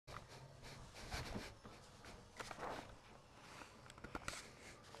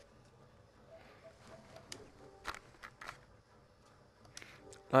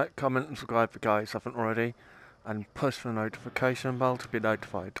Like, comment, and subscribe if you guys haven't already, and push the notification bell to be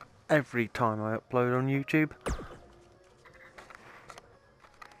notified every time I upload on YouTube.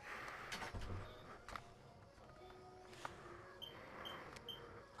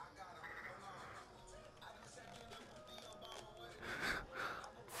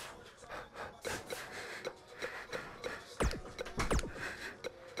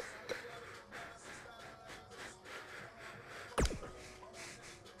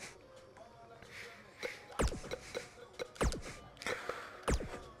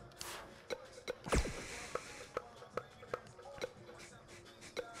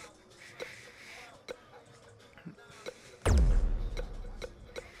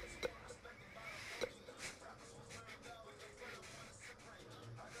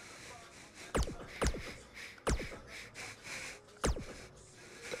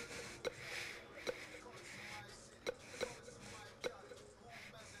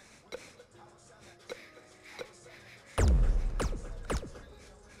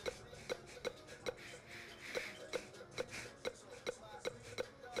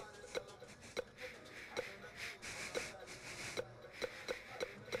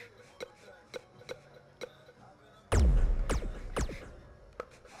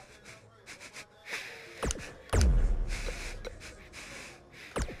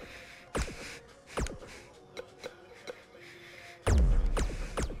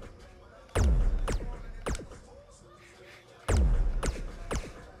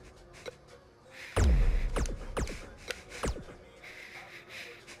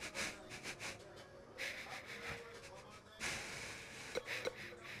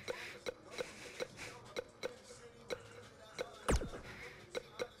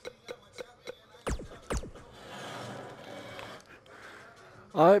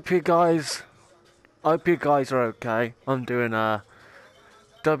 I hope you guys are okay. I'm doing a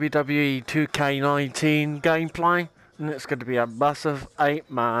WWE 2K19 gameplay, and it's going to be a massive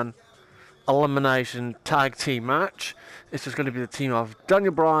 8-man elimination tag team match. It's just going to be the team of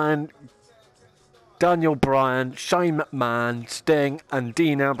Daniel Bryan, Shane McMahon, Sting, and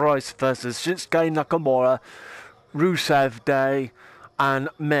Dean Ambrose versus Shinsuke Nakamura, Rusev Day, and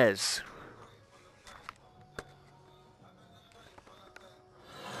Miz.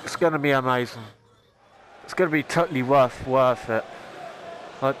 It's going to be amazing. It's going to be totally worth it.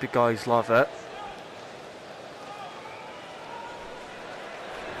 I hope you guys love it.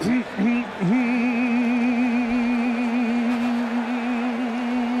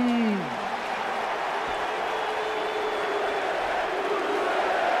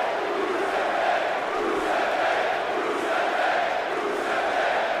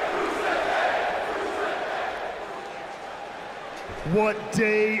 What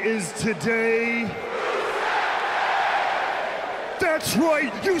day is today? That's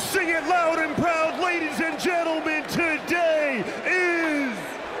right, you sing it loud and proud, ladies and gentlemen. Today is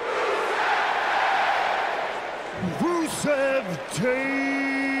Rusev Day.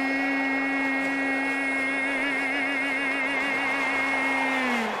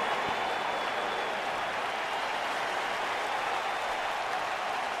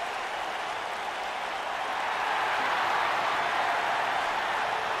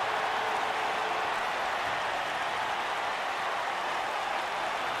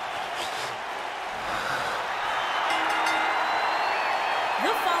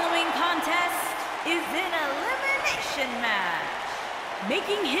 Contest is an elimination match.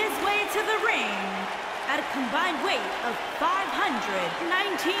 Making his way to the ring at a combined weight of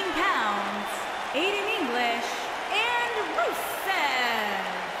 519 pounds, Aiden English and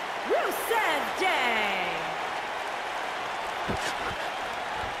Rusev Day.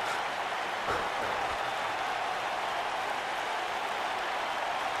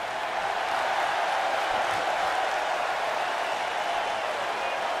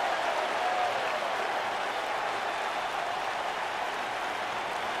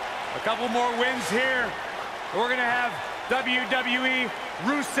 A couple more wins here. We're gonna have WWE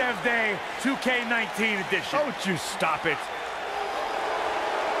Rusev Day 2K19 edition. Don't you stop it.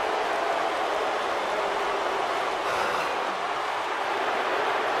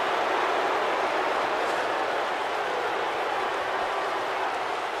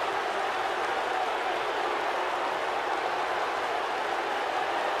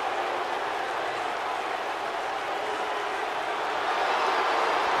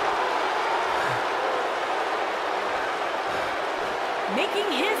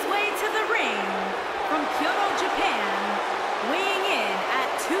 Making his way to the ring from Kyoto, Japan, weighing in at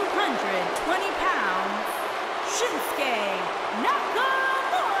 220 pounds, Shinsuke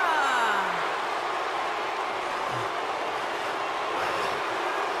Nakamura.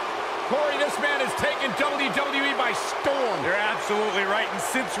 taken WWE by storm. You're absolutely right. And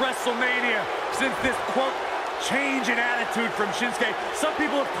since WrestleMania, since this, quote, change in attitude from Shinsuke, some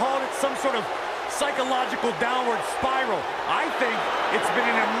people have called it some sort of psychological downward spiral. I think it's been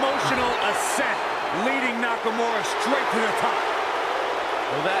an emotional ascent leading Nakamura straight to the top.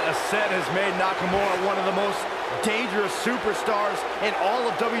 Well, that ascent has made Nakamura one of the most dangerous superstars in all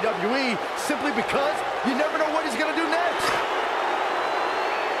of WWE, simply because you never know what he's going to do next.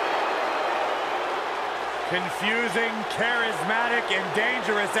 Confusing, charismatic, and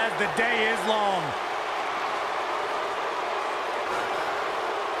dangerous as the day is long.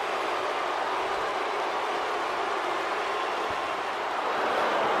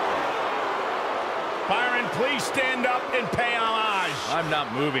 Byron, please stand up and pay homage. I'm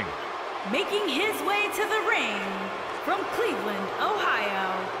not moving. Making his way to the ring from Cleveland,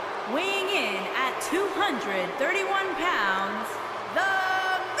 Ohio, weighing in at 231 pounds,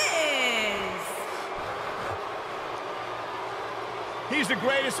 The Miz. He's the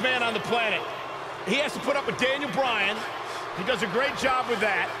greatest man on the planet. He has to put up with Daniel Bryan. He does a great job with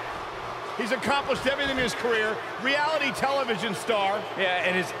that. He's accomplished everything in his career. Reality television star. Yeah,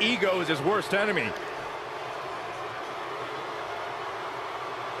 and his ego is his worst enemy.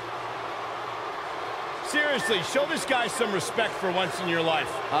 Seriously, show this guy some respect for once in your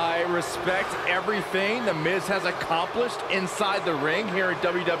life. I respect everything The Miz has accomplished inside the ring here at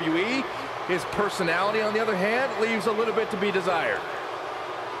WWE. His personality, on the other hand, leaves a little bit to be desired.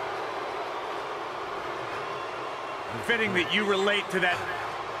 Fitting that you relate to that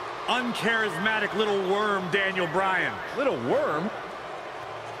uncharismatic little worm, Daniel Bryan. Little worm?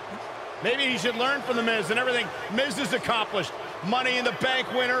 Maybe he should learn from The Miz and everything Miz has accomplished. Money in the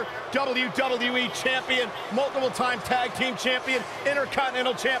Bank winner, WWE champion, multiple-time tag team champion,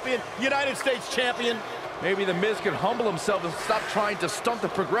 Intercontinental champion, United States champion. Maybe The Miz can humble himself and stop trying to stunt the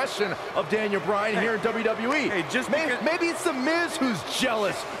progression of Daniel Bryan here in WWE. Hey, maybe it's The Miz who's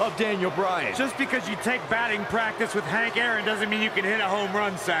jealous of Daniel Bryan. Just because you take batting practice with Hank Aaron doesn't mean you can hit a home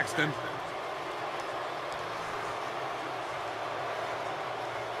run, Saxton.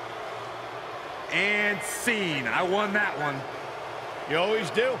 And scene. I won that one. You always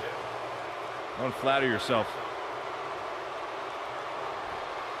do. Don't flatter yourself.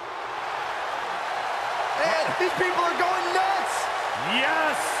 And these people are going nuts!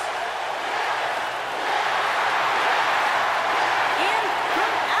 Yes! And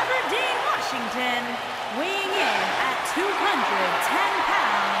from Aberdeen, Washington, weighing in at 210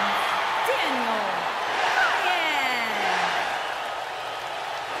 pounds, Daniel Bryan.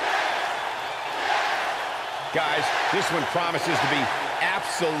 Guys, this one promises to be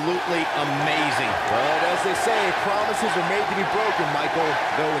absolutely amazing. But as they say, promises are made to be broken, Michael.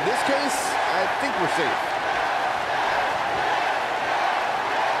 Though in this case, I think we're safe.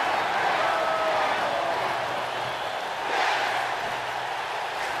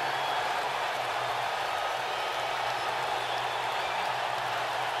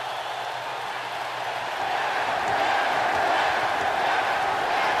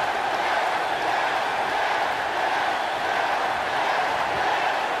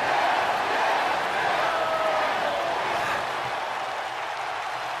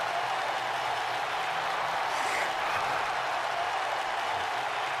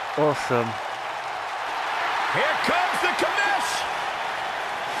 Awesome. Here comes the commish!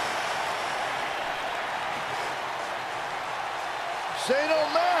 Shane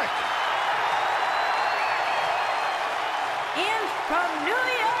O'Mac! And from New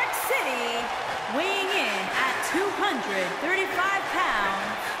York City, weighing in at 235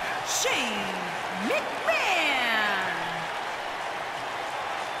 pounds, Shane McMahon.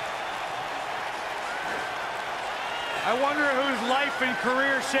 I wonder whose life and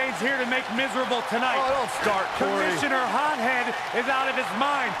career Shane's here to make miserable tonight. Oh, don't start, Corey. Commissioner Hothead is out of his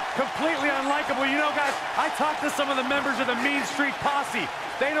mind. Completely unlikable. You know, guys, I talked to some of the members of the Mean Street Posse.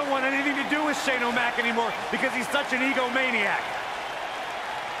 They don't want anything to do with Shane O'Mac anymore because he's such an egomaniac.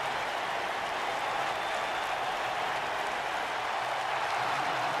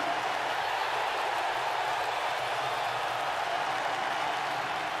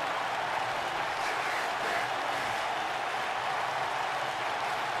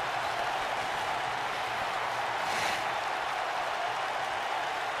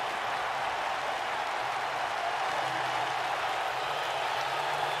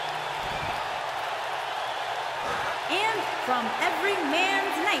 And from every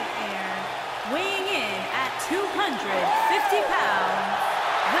man's nightmare, weighing in at 250 pounds,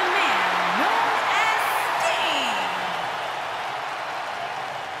 the man known as Sting.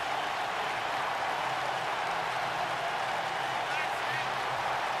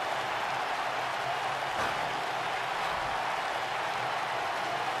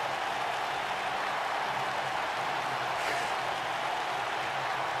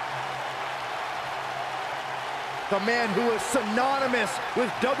 The man who is synonymous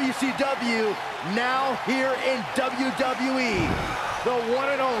with WCW, now here in WWE. The one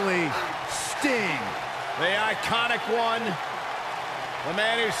and only Sting. The iconic one. The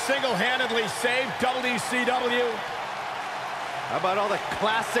man who single-handedly saved WCW. How about all the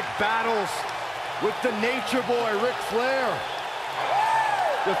classic battles with the Nature Boy, Ric Flair?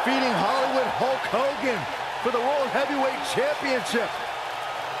 Defeating Hollywood Hulk Hogan for the World Heavyweight Championship.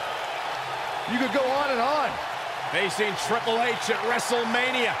 You could go on and on. Facing Triple H at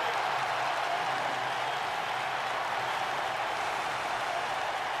WrestleMania.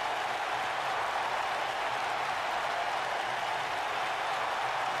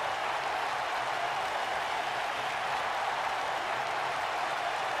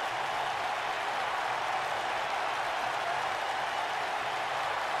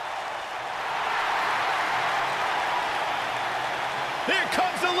 Here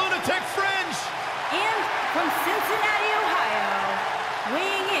comes the Lunatic Fringe. And from Cincinnati, Ohio,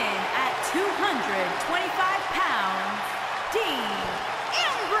 weighing in at 225 pounds, Dean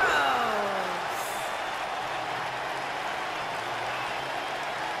Ambrose.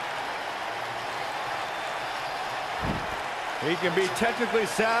 He can be technically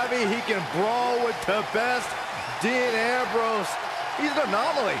savvy. He can brawl with the best. Dean Ambrose, he's an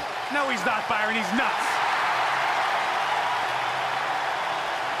anomaly. No, he's not, Byron. He's nuts.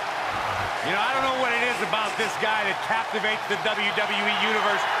 You know, I don't know what it is about this guy that captivates the WWE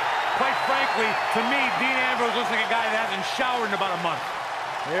Universe. Quite frankly, to me, Dean Ambrose looks like a guy that hasn't showered in about a month.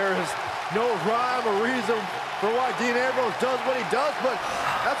 There is no rhyme or reason for why Dean Ambrose does what he does, but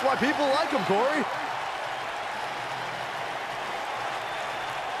that's why people like him, Corey.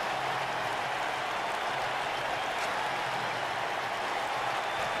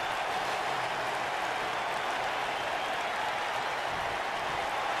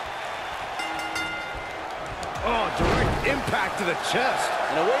 Oh, direct impact to the chest.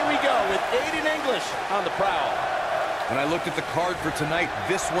 And away we go with Aiden English on the prowl. When I looked at the card for tonight,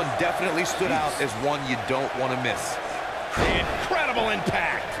 this one definitely stood out as one you don't want to miss. Incredible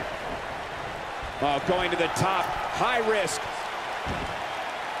impact. Oh, going to the top, high risk.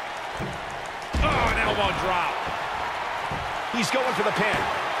 Oh, an elbow drop. He's going for the pin.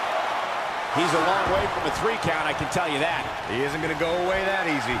 He's a long way from a 3 count, I can tell you that. He isn't going to go away that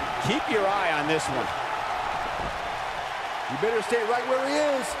easy. Keep your eye on this one. You better stay right where he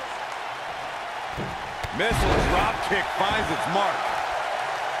is. Missile drop kick finds its mark.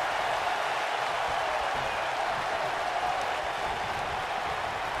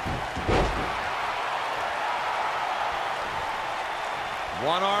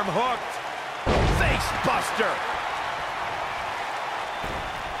 One arm hooked. Face buster.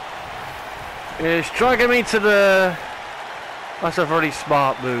 It's dragging me to the... That's a very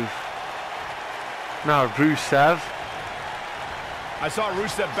smart move. Now Rusev. I saw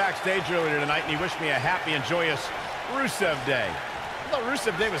Rusev backstage earlier tonight, and he wished me a happy and joyous Rusev Day. I thought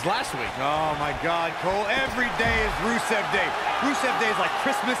Rusev Day was last week. Oh, my God, Cole. Every day is Rusev Day. Rusev Day is like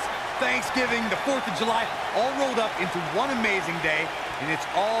Christmas, Thanksgiving, the 4th of July, all rolled up into one amazing day, and it's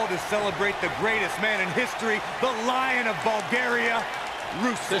all to celebrate the greatest man in history, the Lion of Bulgaria,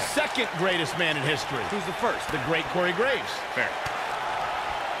 Rusev. The second greatest man in history. Who's the first? The great Corey Graves. Fair.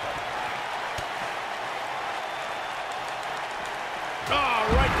 Oh,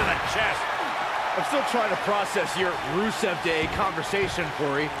 right to the chest. I'm still trying to process your Rusev Day conversation,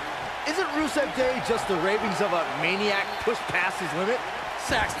 Corey. Isn't Rusev Day just the ravings of a maniac pushed past his limit?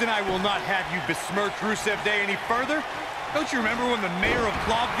 Saxton, I will not have you besmirch Rusev Day any further. Don't you remember when the mayor of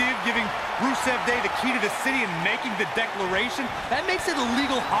Plovdiv giving Rusev Day the key to the city and making the declaration? That makes it a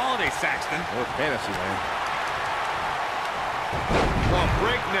legal holiday, Saxton. What fantasy, man. Oh,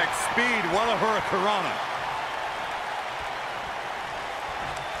 breakneck speed, what a hurricanrana.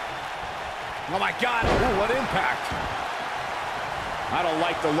 Oh, my God. Ooh, what impact. I don't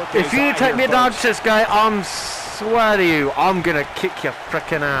like the look of If you take me down to this guy, I'm swear to you, I'm gonna kick your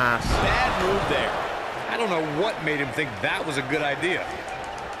frickin' ass. Bad move there. I don't know what made him think that was a good idea.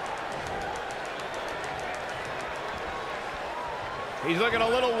 He's looking a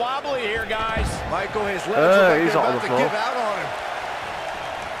little wobbly here, guys. Michael, his legs are like he's they're on the about to floor. give out on him.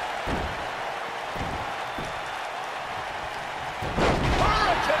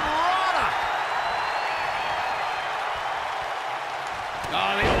 Hurricanrana.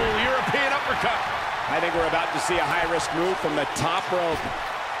 Oh, the old European uppercut. I think we're about to see a high-risk move from the top rope.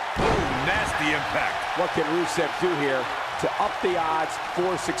 Ooh, nasty impact. What can Rusev do here to up the odds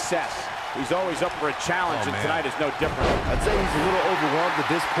for success? He's always up for a challenge, and tonight is no different. I'd say he's a little overwhelmed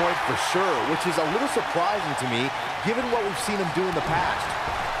at this point for sure, which is a little surprising to me, given what we've seen him do in the past.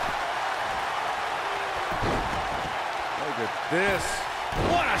 at this.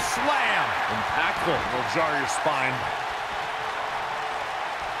 What a slam! Impactful. Will jar your spine.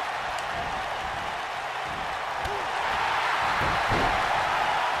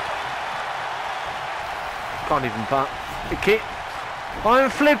 Can't even pat. I'm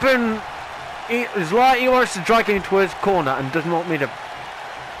flipping. It's like he wants to drag him into his corner and doesn't want me to.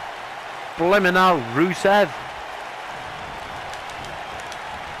 Blimmin' out, Rusev.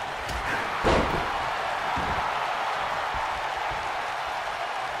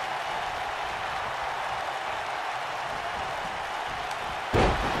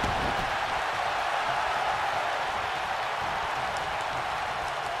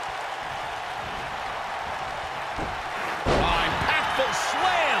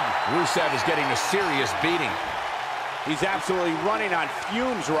 Rusev is getting a serious beating. He's absolutely running on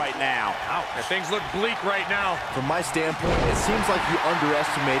fumes right now. Ouch. Things look bleak right now. From my standpoint, it seems like he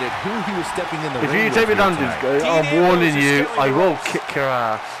underestimated who he was stepping in the ring If you with take me here down, tonight. dude, I'm warning you, I will kick your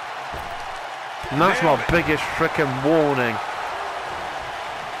ass. And that's my biggest frickin' warning.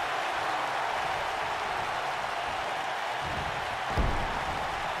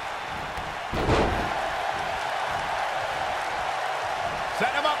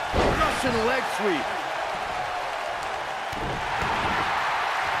 Set him up. Russian leg sweep.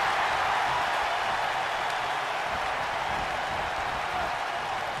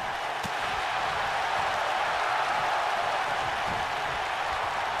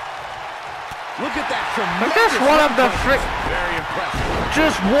 Look at that tremendous. Just one up the frick. Very impressive.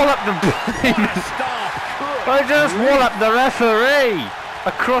 Just one up the. Stop. I just wall up the referee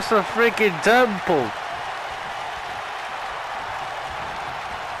across the freaking temple.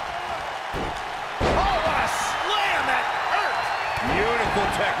 Oh, what a slam. That hurt. Beautiful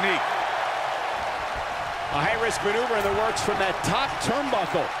technique. A high-risk maneuver in the works from that top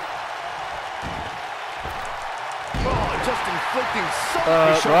turnbuckle. Oh, just inflicting so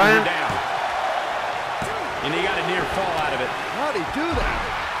many shoulders Brian? down. And he got a near fall out of it. How'd he do that?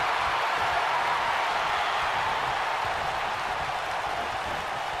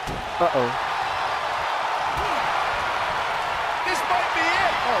 Uh-oh. This might be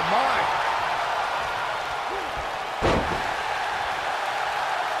it. Oh, my.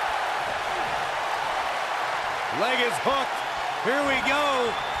 Leg is hooked. Here we go.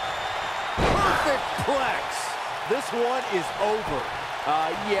 Perfect plex. This one is over.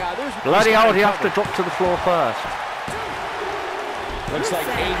 Yeah, there's... Bloody hell, you have to drop to the floor first. Looks like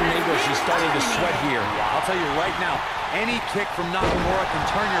Aiden English is starting to sweat here. I'll tell you right now, any kick from Nakamura can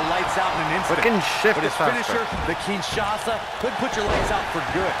turn your lights out in an instant. Fucking shift But it his faster. finisher, the Kinshasa, could put your lights out for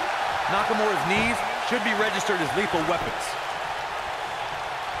good. Nakamura's knees should be registered as lethal weapons.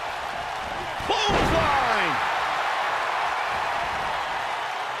 Clothesline.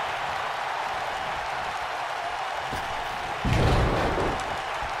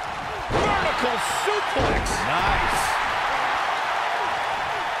 Vertical suplex. Nice.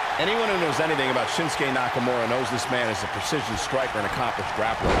 Anyone who knows anything about Shinsuke Nakamura knows this man is a precision striker and accomplished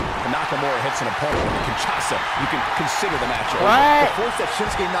grappler. When Nakamura hits an opponent with a Kinshasa, you can consider the match over. What? The force that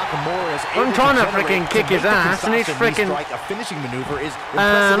Shinsuke Nakamura is I'm able trying to generate freaking kick his make the ass, and he's Kinshasa knee freaking- strike a finishing maneuver is And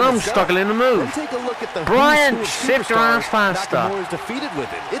impressive in I'm itself. struggling to move. Then take a look at the Brian, who's who of shift your ass superstars faster. Nakamura is defeated with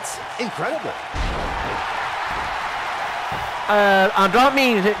it. It's incredible. I don't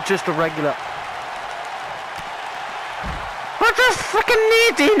mean hit just a regular. I just freaking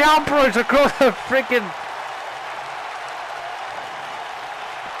need the elbows across the freaking.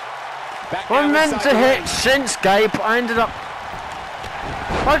 I meant to hit Shinsuke, but I ended up.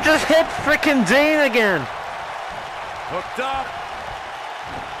 I just hit freaking Dean again. Hooked up.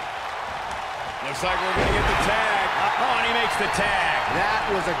 Looks like we're going to get the tag. Oh, and he makes the tag. That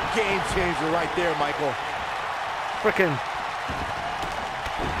was a game changer right there, Michael. Freaking.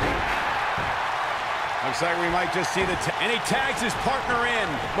 Looks like we might just see the tag. And he tags his partner in.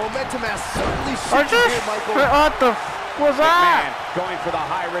 Momentum has certainly I shifted just. here, Michael. What the was Man that? going for the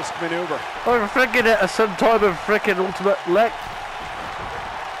high-risk maneuver. I'm freaking it as some type of freaking ultimate leg.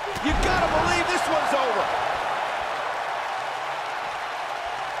 You gotta believe this one's over.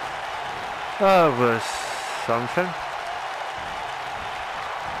 That was something.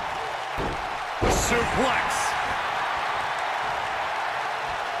 Suplex.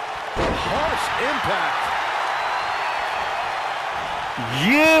 Harsh impact.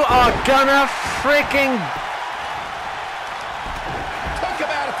 You are gonna freaking. Took him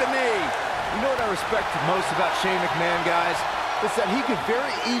out at the knee. You know what I respect most about Shane McMahon, guys? Is that he could very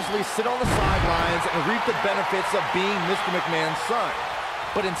easily sit on the sidelines and reap the benefits of being Mr. McMahon's son.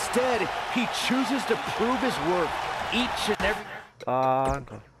 But instead, he chooses to prove his worth each and every...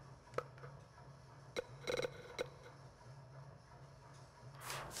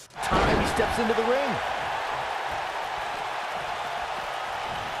 time he steps into the ring.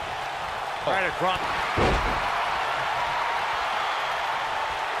 Right across.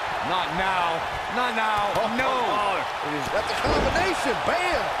 Not now. Not now. No. That's a combination.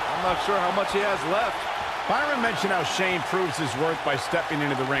 Bam! I'm not sure how much he has left. Byron mentioned how Shane proves his worth by stepping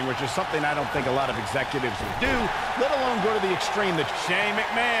into the ring, which is something I don't think a lot of executives would do, let alone go to the extreme that Shane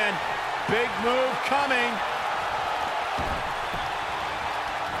McMahon, big move coming.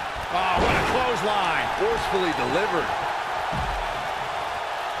 Oh, what a clothesline. Forcefully delivered.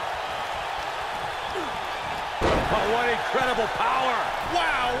 Oh, what incredible power.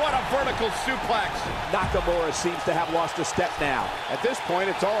 Wow, what a vertical suplex. Nakamura seems to have lost a step now. At this point,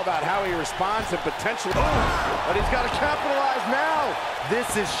 it's all about how he responds and potentially... But he's got to capitalize now.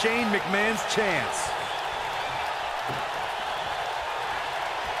 This is Shane McMahon's chance.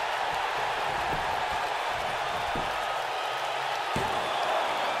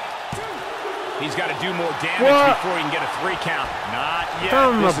 He's got to do more damage before he can get a 3 count. Not yet.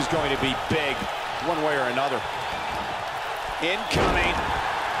 This is going to be big, one way or another. Incoming.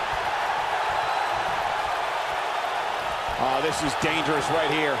 Oh, this is dangerous right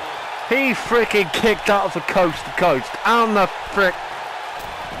here. He freaking kicked out of the coast to coast. And the frick.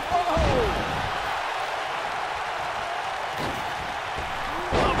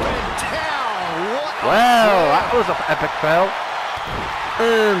 Well, that was an epic fail.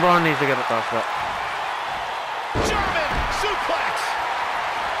 And Braun needs to get it past that. German suplex.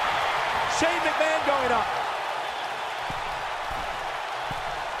 Shane McMahon going up.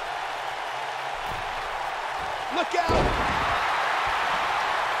 Look out.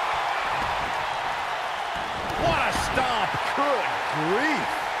 What a stomp. Good grief.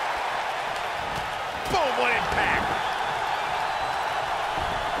 Boom, what impact.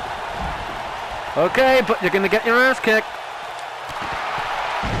 Okay, but you're going to get your ass kicked.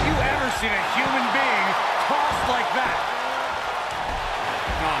 You ever seen a human being tossed like that?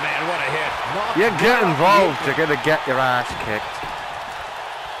 Oh, man, what a hit. You get involved, you're going to get your ass kicked.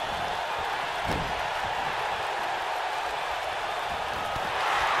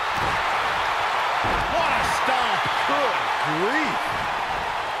 What a stomp. Good grief.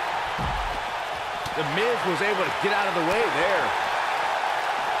 The Miz was able to get out of the way there.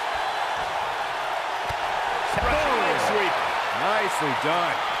 Sweep. Nicely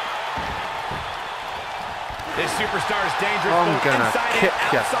done. This superstar is dangerous I'm both gonna inside kick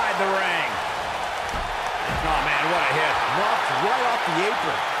and ya. outside the ring. Oh, man, what a hit. Knocked right off the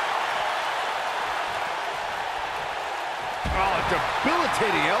apron. Oh, a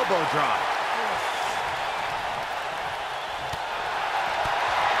Debilitating elbow drop.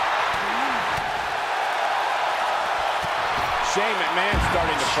 Shane McMahon's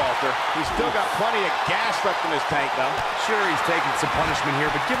starting to falter. He's still got plenty of gas left in his tank, though. Sure, he's taking some punishment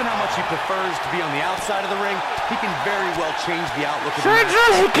here, but given how much he prefers to be on the outside of the ring, he can very well change the outlook of the match.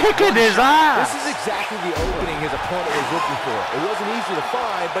 He's kicking his ass. This is exactly the opening his opponent was looking for. It wasn't easy to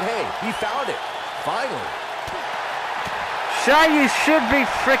find, but hey, he found it. Finally. Shay, you should be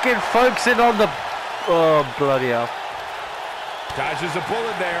freaking focusing on the... Oh, bloody hell. dodges a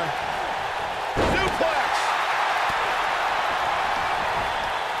bullet there. Suplex.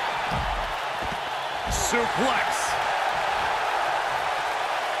 Suplex.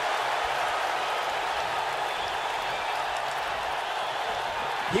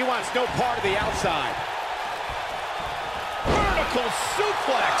 He wants no part of the outside. Vertical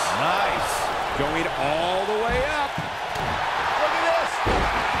suplex. Nice. Going all the way up. Look at this.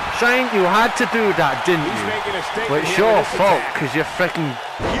 Shane, you had to do that, didn't He's you? making a statement Well, it's here your with this fault, attack. because you're freaking...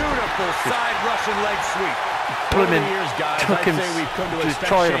 Beautiful side Russian leg sweep. Over the Blimmin' years, guys, took I'd him say we've come to just expect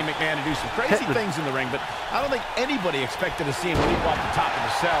trying Shane to McMahon to do some hit crazy the- things in the ring, but I don't think anybody expected to see him leap off the top of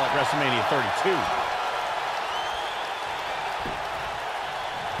the cell at WrestleMania 32.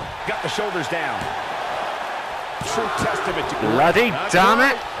 Got the shoulders down. True testament to Bloody damn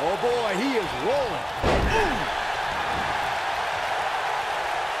it! Oh boy, he is rolling.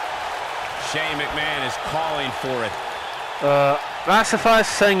 Shane McMahon is calling for it. That's the first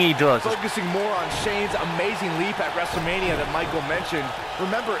thing he does. Focusing more on Shane's amazing leap at WrestleMania that Michael mentioned.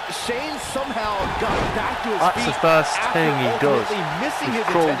 Remember, Shane somehow got back to his That's feet the first after thing he does. ultimately missing He his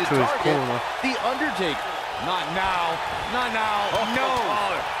crawled intended to his target, corner. The Undertaker. Not now. Not now. No.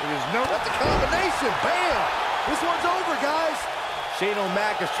 It is no. That's a combination. Bam! This one's over, guys. Shane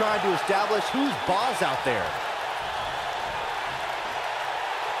O'Mac is trying to establish who's boss out there.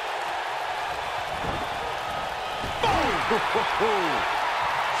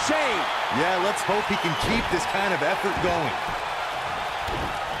 Shane. Yeah, let's hope he can keep this kind of effort going.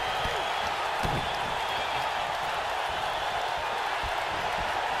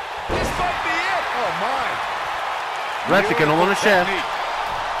 Refs are gonna want to shift.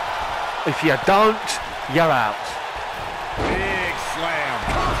 If you don't, you're out. Big slam.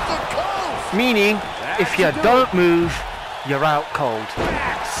 Coast to coast. Meaning, if you don't move, you're out cold.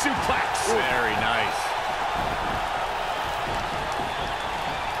 Back suplex. Very nice.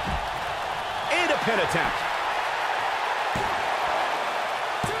 And a pin attempt.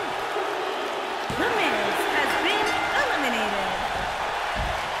 The Miz has been eliminated.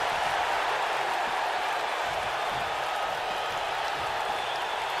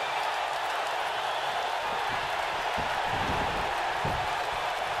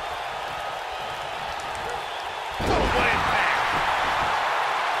 Oh, what impact.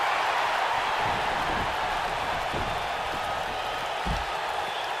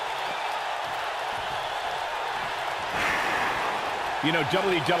 You know,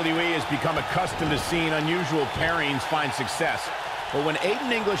 WWE has become accustomed to seeing unusual pairings find success. But when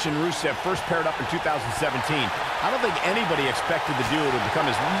Aiden English and Rusev first paired up in 2017, I don't think anybody expected the duo to become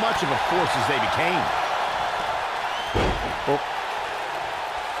as much of a force as they became. Oh.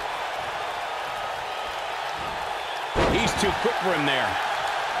 He's too quick for him there.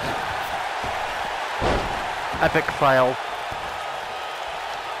 Epic fail.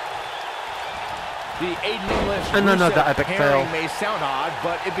 The Aiden English And another Rusev epic pairing fail. may sound odd,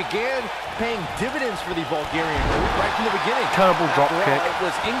 but it began paying dividends for the Bulgarian group right from the beginning. Terrible drop After all, kick. It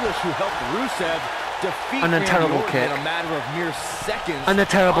was English who helped Rusev defeat And a Randy terrible Orton kick. in a matter of mere seconds And a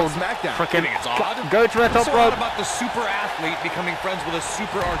terrible on SmackDown. freaking It's odd. go to the top It's rope. not about the super athlete becoming friends with a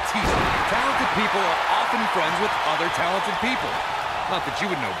super artiste. Talented people are often friends with other talented people. Not that you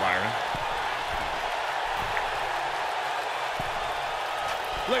would know, Byron.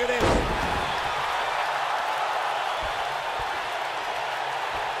 Look at this.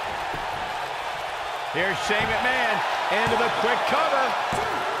 Here's Shane McMahon into the quick cover.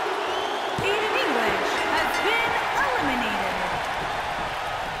 Aiden English has been eliminated.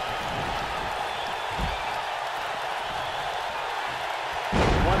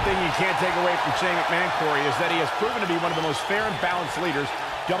 One thing you can't take away from Shane McMahon, Corey, is that he has proven to be one of the most fair and balanced leaders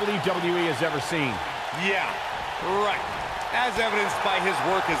WWE has ever seen. Yeah, right. As evidenced by his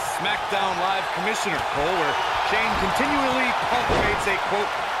work as SmackDown Live Commissioner, Cole, where Shane continually cultivates a,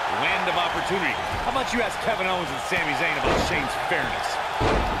 quote, land of opportunity. How about you ask Kevin Owens and Sami Zayn about Shane's fairness?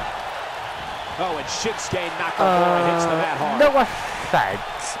 Oh, and Shinsuke Nakamura hits the mat hard. No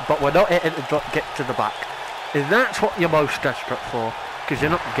offense, but we're not hitting the drop kick to the back. If that's what you're most desperate for, because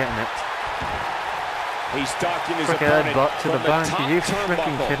you're not getting it. He's stalking his Freaking opponent headbutt to the from back. top Are you freaking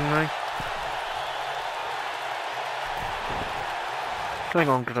turnbuckle. kidding me? Hang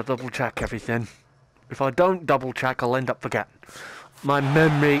on, gotta double check everything. If I don't double check, I'll end up forgetting. My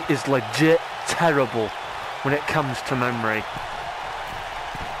memory is legit terrible when it comes to memory.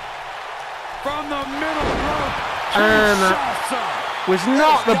 From the middle rope. And that was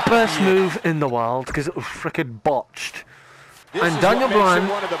not the best move in the world because it was freaking botched. This And is Daniel what makes him Bryan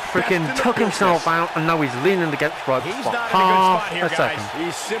one of the freaking best in the took himself business. out and now he's leaning against ropes He's for not in a good half spot here, a guys. second.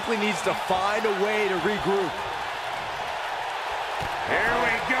 He simply needs to find a way to regroup. Here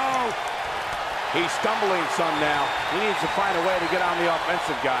we go. He's stumbling some now. He needs to find a way to get on the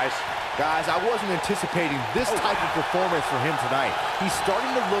offensive, guys. Guys, I wasn't anticipating this type of performance from him tonight. He's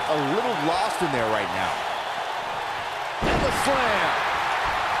starting to look a little lost in there right now. And the slam.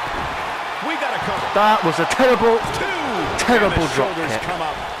 We got a cover. That was a terrible And the drop shoulders kick. come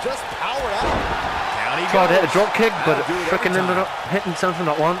up. Just powered out. Down he Tried to hit a goes. drop kick, but it That'll do it freaking every ended time. up hitting something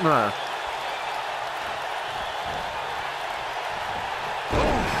that wasn't there.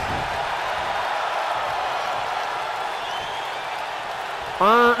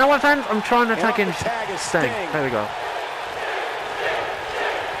 No offense, I'm trying to And take off in the tag is Sting. Sting. There we go.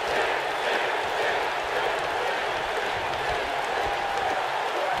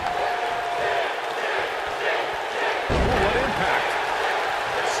 What impact.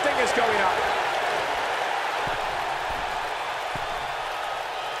 Sting is going up.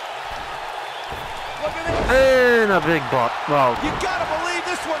 Look at this. And a big bot. Well, You gotta believe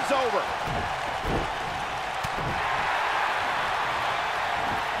this one's over.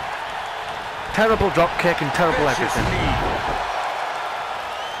 terrible drop kick and terrible everything.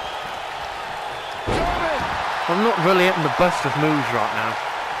 German. I'm not really hitting the best of moves right now.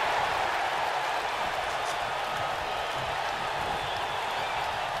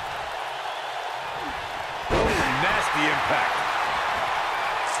 Nasty impact.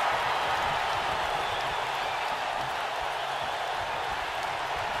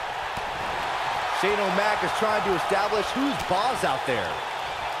 Shane O'Mac is trying to establish who's boss out there.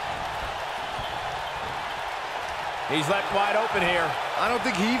 He's left wide open here. I don't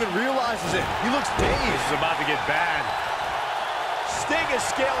think he even realizes it. He looks dazed. This is about to get bad. Sting is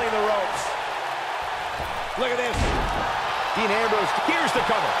scaling the ropes. Look at this. Dean Ambrose, here's the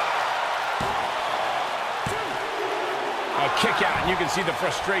cover. A kick out, and you can see the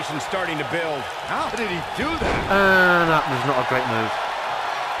frustration starting to build. How did he do that? That was not a great move.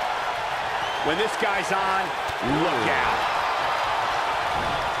 When this guy's on, look out.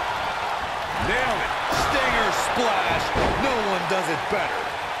 Nailed it. Stinger splash. No one does it better.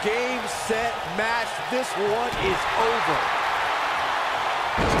 Game, set, match. This one is over.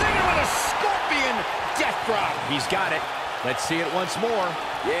 Stinger with a scorpion death drop. He's got it. Let's see it once more.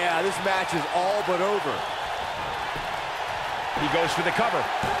 Yeah, this match is all but over. He goes for the cover.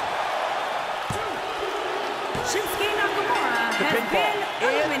 Shinsuke Nakamura The has pinfall been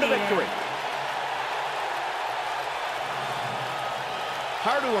and the eliminated. victory.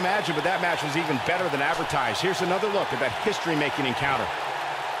 Hard to imagine, but that match was even better than advertised. Here's another look at that history-making encounter.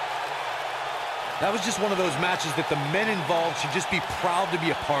 That was just one of those matches that the men involved should just be proud to be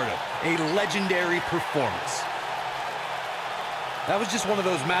a part of. A legendary performance. That was just one of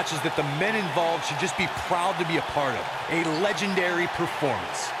those matches that the men involved should just be proud to be a part of. A legendary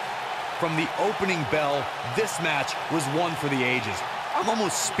performance. From the opening bell, this match was one for the ages. I'm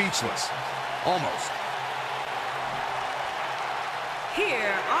almost speechless. Almost.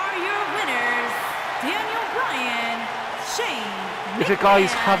 Here are your winners, Daniel Bryan, Shane If you guys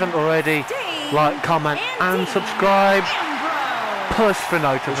McMahon, haven't already, Sting, like, comment, and subscribe. Ambrose. Push the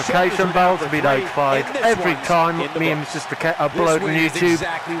notification bell to be notified every time me and Mr. Ket upload on YouTube.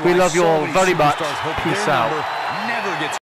 We love you all very much. Peace out. Never gets